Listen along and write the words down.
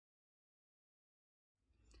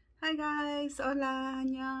Hi guys, hola,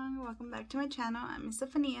 annyeong, welcome back to my channel. I'm Miss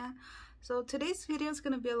Stephania. So today's video is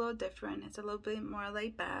going to be a little different. It's a little bit more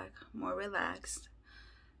laid back, more relaxed.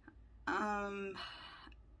 I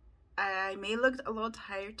may look a little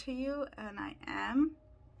tired to you, and I am.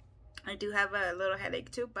 I do have a little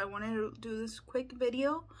headache too, but I wanted to do this quick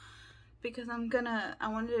video because I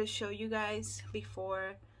wanted to show you guys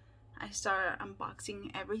before I start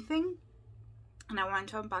unboxing everything. And I wanted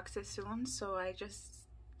to unbox it soon, so I just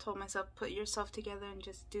told myself, put yourself together and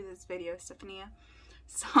just do this video, Stephania.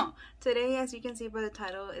 So today, as you can see by the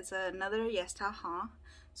title, it's another YesStyle haul.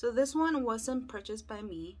 So this one wasn't purchased by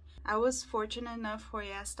me. I was fortunate enough for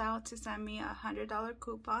YesStyle to send me a $100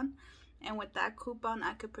 coupon, and with that coupon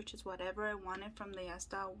I could purchase whatever I wanted from the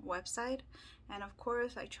YesStyle website. And of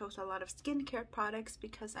course I chose a lot of skincare products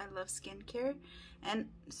because I love skincare, and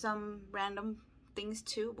some random things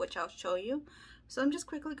too, which I'll show you. So I'm just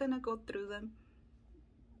quickly gonna go through them.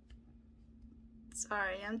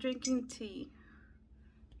 Sorry, I'm drinking tea,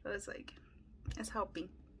 so it's helping.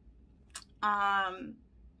 And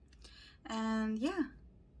yeah,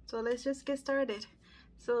 so let's just get started.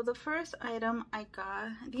 So the first item I got,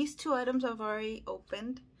 these two items I've already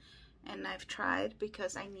opened and I've tried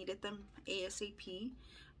because I needed them ASAP,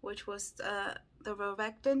 which was the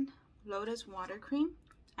ROVECTIN Lotus water cream.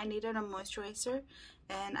 I needed a moisturizer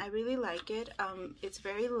and I really like it. It's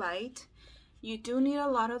very light. You do need a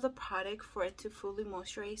lot of the product for it to fully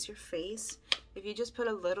moisturize your face. If you just put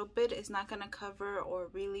a little bit, it's not gonna cover or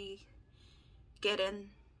really get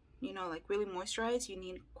in, you know, like really moisturize. You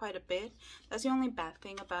need quite a bit. That's the only bad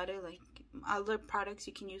thing about it. Like other products,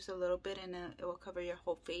 you can use a little bit and it will cover your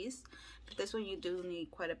whole face, but this one you do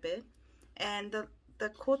need quite a bit. And the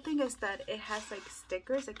cool thing is that it has like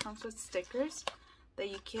stickers. It comes with stickers that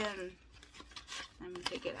you can, let me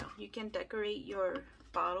take it out, you can decorate your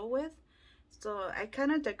bottle with. So I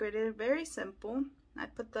kind of decorated it very simple. I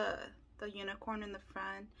put the unicorn in the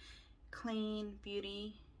front, clean,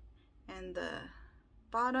 beauty, and the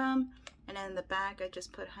bottom, and then in the back I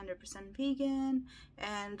just put 100% vegan,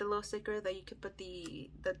 and the little sticker that you could put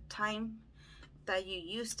the time that you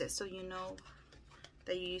used it, so you know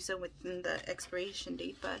that you used it within the expiration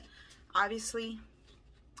date. But obviously,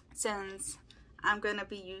 since I'm gonna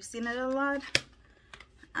be using it a lot,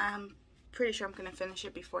 I'm pretty sure I'm gonna finish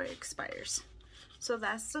it before it expires. So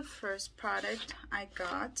that's the first product I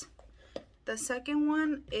got. The second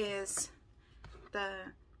one is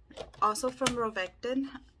also from ROVECTIN.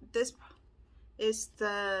 This is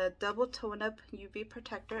the double tone up UV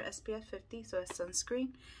protector SPF 50, so a sunscreen.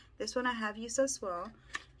 This one I have used as well.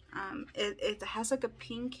 It has like a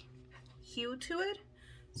pink hue to it,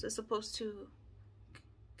 so it's supposed to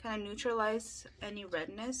kind of neutralize any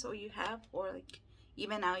redness or you have, or like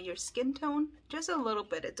even out your skin tone just a little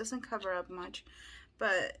bit. It doesn't cover up much,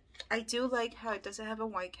 but I do like how it doesn't have a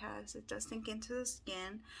white cast. It does sink into the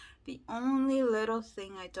skin. The only little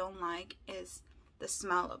thing I don't like is the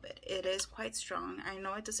smell of it. It is quite strong. I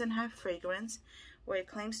know it doesn't have fragrance, or it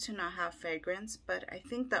claims to not have fragrance, but I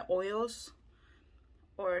think the oils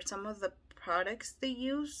or some of the products they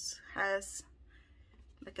use has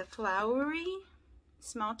like a flowery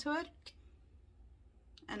smell to it,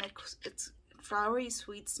 and it's flowery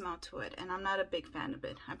sweet smell to it, and I'm not a big fan of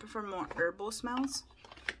it. I prefer more herbal smells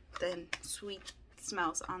than sweet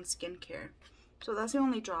smells on skincare. So that's the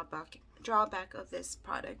only drawback of this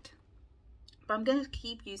product. But I'm gonna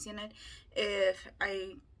keep using it. If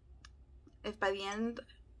by the end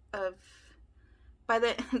of by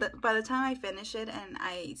the time I finish it and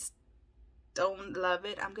I don't love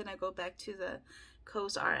it, I'm gonna go back to the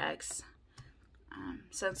COSRX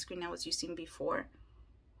sunscreen I was using before.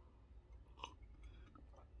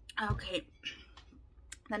 Okay,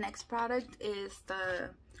 the next product is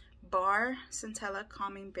the Barr Centella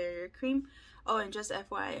Calming Barrier Cream. Oh, and just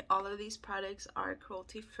FYI, all of these products are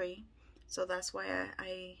cruelty free, so that's why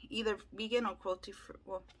I either vegan or cruelty free.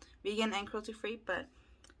 Well, vegan and cruelty free, but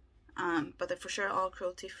they're for sure all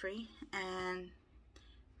cruelty free. And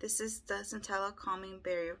this is the Centella Calming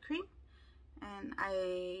Barrier Cream, and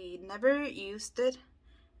I never used it,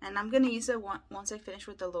 and I'm gonna use it once I finish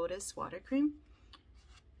with the Lotus water cream.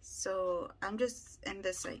 So I'm just in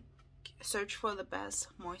this like search for the best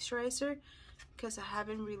moisturizer because I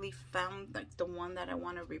haven't really found like the one that I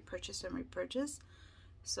want to repurchase.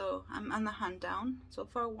 So I'm on the hunt down. So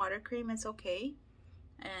far, water cream is okay,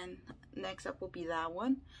 and next up will be that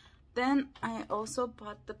one. Then I also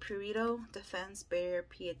bought the PURITO Defense Barrier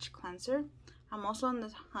pH Cleanser. I'm also on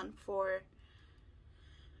the hunt for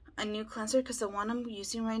a new cleanser because the one I'm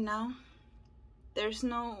using right now, there's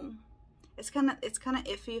no, it's kind of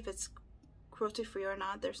iffy if it's cruelty free or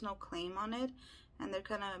not. There's no claim on it, and they're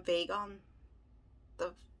kind of vague on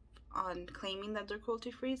claiming that they're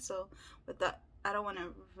cruelty free. So with that, I don't want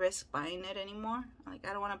to risk buying it anymore. Like,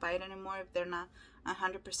 I don't want to buy it anymore if they're not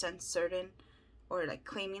 100% certain or like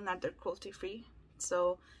claiming that they're cruelty free.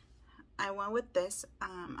 So I went with this.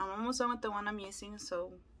 I'm almost done with the one I'm using,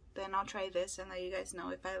 so then I'll try this and let you guys know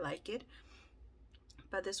if I like it.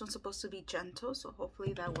 But this one's supposed to be gentle, so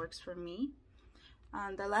hopefully that works for me.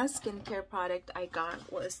 The last skincare product I got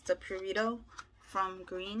was the PURITO from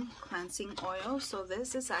Green Cleansing Oil. So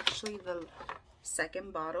this is actually the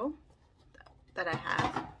second bottle that I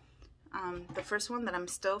have. The first one that I'm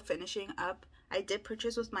still finishing up, I did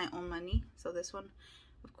purchase with my own money. So this one,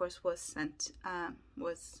 of course, was sent,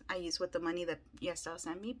 I used with the money that YesStyle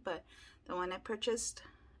sent me. But the one I purchased,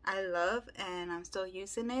 I love, and I'm still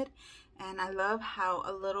using it. And I love how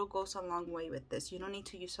a little goes a long way with this. You don't need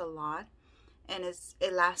to use a lot, and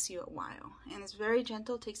it lasts you a while. And it's very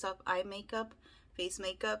gentle, takes off eye makeup, face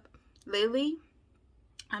makeup. Lately,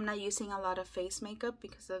 I'm not using a lot of face makeup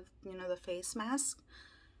because of, you know, the face mask.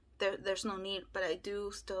 There's no need, but I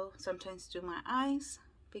do still sometimes do my eyes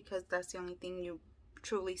because that's the only thing you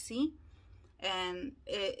truly see. And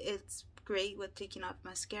it's great with taking off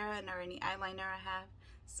mascara and or any eyeliner I have.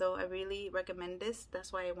 So I really recommend this.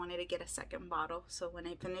 That's why I wanted to get a second bottle, so when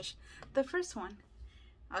I finish the first one.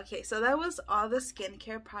 Okay, so that was all the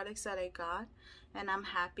skincare products that I got, and I'm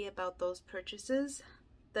happy about those purchases.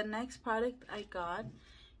 The next product I got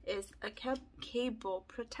is a cable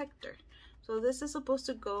protector. So this is supposed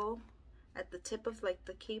to go at the tip of like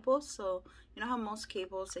the cable. So you know how most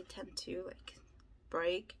cables, they tend to like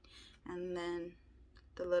break and then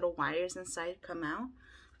the little wires inside come out.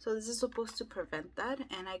 So this is supposed to prevent that.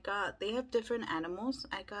 And they have different animals.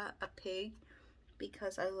 I got a pig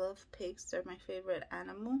because I love pigs. They're my favorite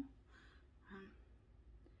animal.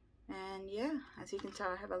 And yeah, as you can tell,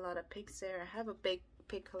 I have a lot of pigs there. I have a big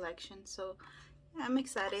pig collection. So yeah, I'm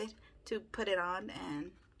excited to put it on,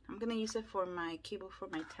 and I'm gonna use it for my cable for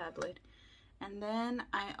my tablet. And then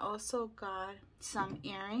I also got some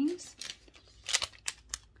earrings.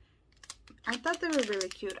 I thought they were really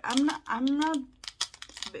cute. I'm not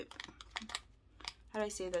how do I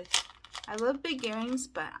say this? I love big earrings,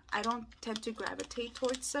 but I don't tend to gravitate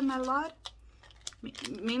towards them a lot.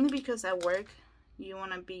 Mainly because at work, you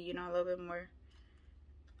want to be, you know, a little bit more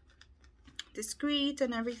discreet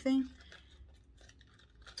and everything.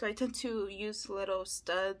 So I tend to use little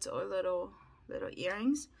studs or little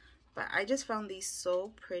earrings. But I just found these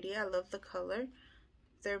so pretty. I love the color.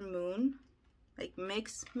 They're moon, like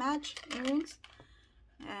mix match earrings.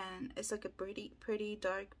 And it's like a pretty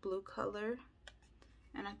dark blue color.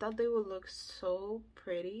 And I thought they would look so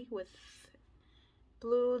pretty with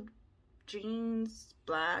blue jeans,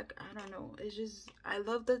 black. I don't know. It's just, I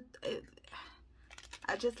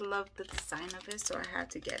just love the design of it, so I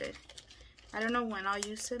had to get it. I don't know when I'll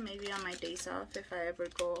use it. Maybe on my days off, if I ever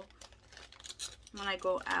go, when I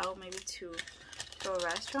go out, maybe to a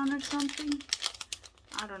restaurant or something.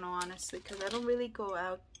 I don't know, honestly, because I don't really go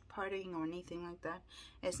out partying or anything like that.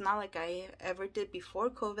 It's not like I ever did before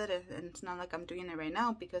COVID, and it's not like I'm doing it right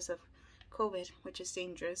now because of COVID, which is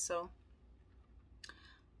dangerous. So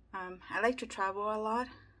I like to travel a lot,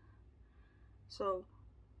 so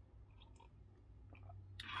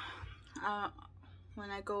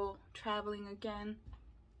when I go traveling again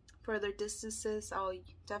further distances, I'll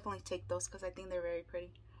definitely take those because I think they're very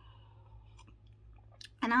pretty.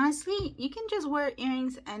 And honestly, you can just wear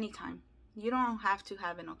earrings anytime. You don't have to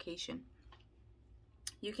have an occasion.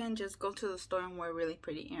 You can just go to the store and wear really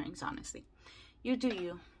pretty earrings, honestly. You do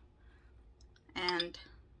you. And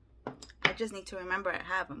I just need to remember I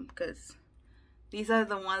have them, because these are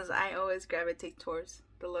the ones I always gravitate towards,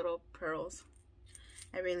 the little pearls.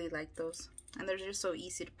 I really like those. And they're just so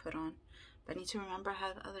easy to put on. But I need to remember I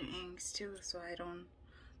have other earrings too, so I don't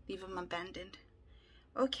leave them abandoned.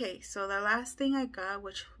 Okay, so the last thing I got,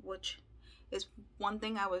 which is one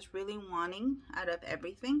thing I was really wanting out of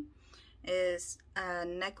everything, is a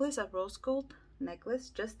necklace, a rose gold necklace,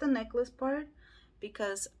 just the necklace part,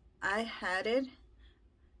 because I had it.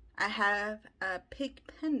 I have a pig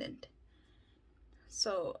pendant.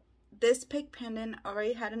 So this pig pendant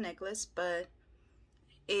already had a necklace, but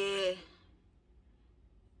it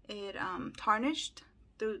tarnished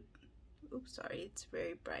through. Oops, sorry, it's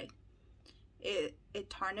very bright. It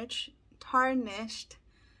tarnished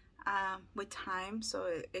with time, so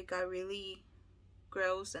it got really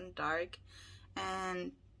gross and dark,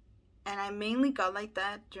 and I mainly got like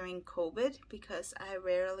that during COVID because I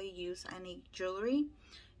rarely use any jewelry,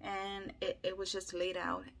 and it was just laid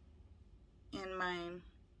out in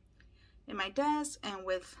my desk, and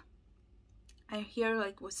with I hear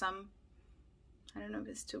like with some, I don't know if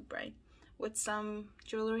it's too bright, with some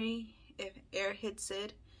jewelry, if air hits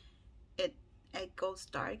it, it goes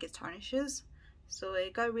dark, it tarnishes. So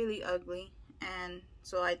it got really ugly, and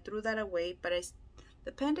so I threw that away. But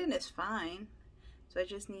the pendant is fine, so I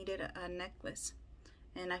just needed a necklace,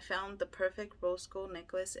 and I found the perfect rose gold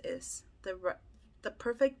necklace. Is the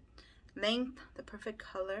perfect length, the perfect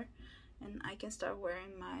color, and I can start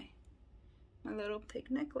wearing my little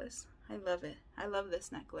pig necklace. I love it. I love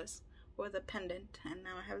this necklace, or the pendant, and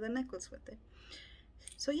now I have the necklace with it.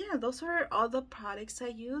 So yeah, those are all the products I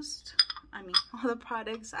used. I mean, all the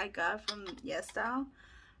products I got from YesStyle.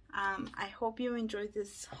 I hope you enjoyed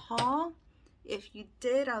this haul. If you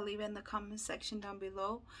did, I'll leave it in the comment section down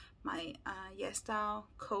below my YesStyle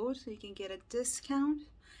code so you can get a discount.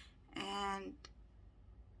 And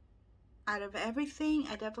out of everything,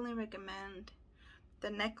 I definitely recommend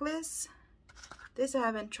the necklace. This I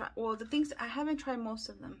haven't tried. Well, the things I haven't tried most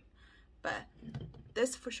of them, but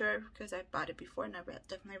this for sure, because I bought it before and I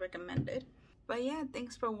definitely recommend it. But yeah,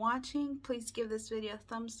 thanks for watching. Please give this video a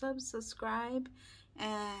thumbs up, subscribe,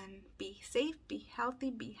 and be safe, be healthy,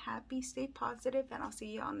 be happy, stay positive, and I'll see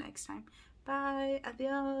you all next time. Bye,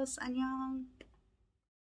 adios, annyeong.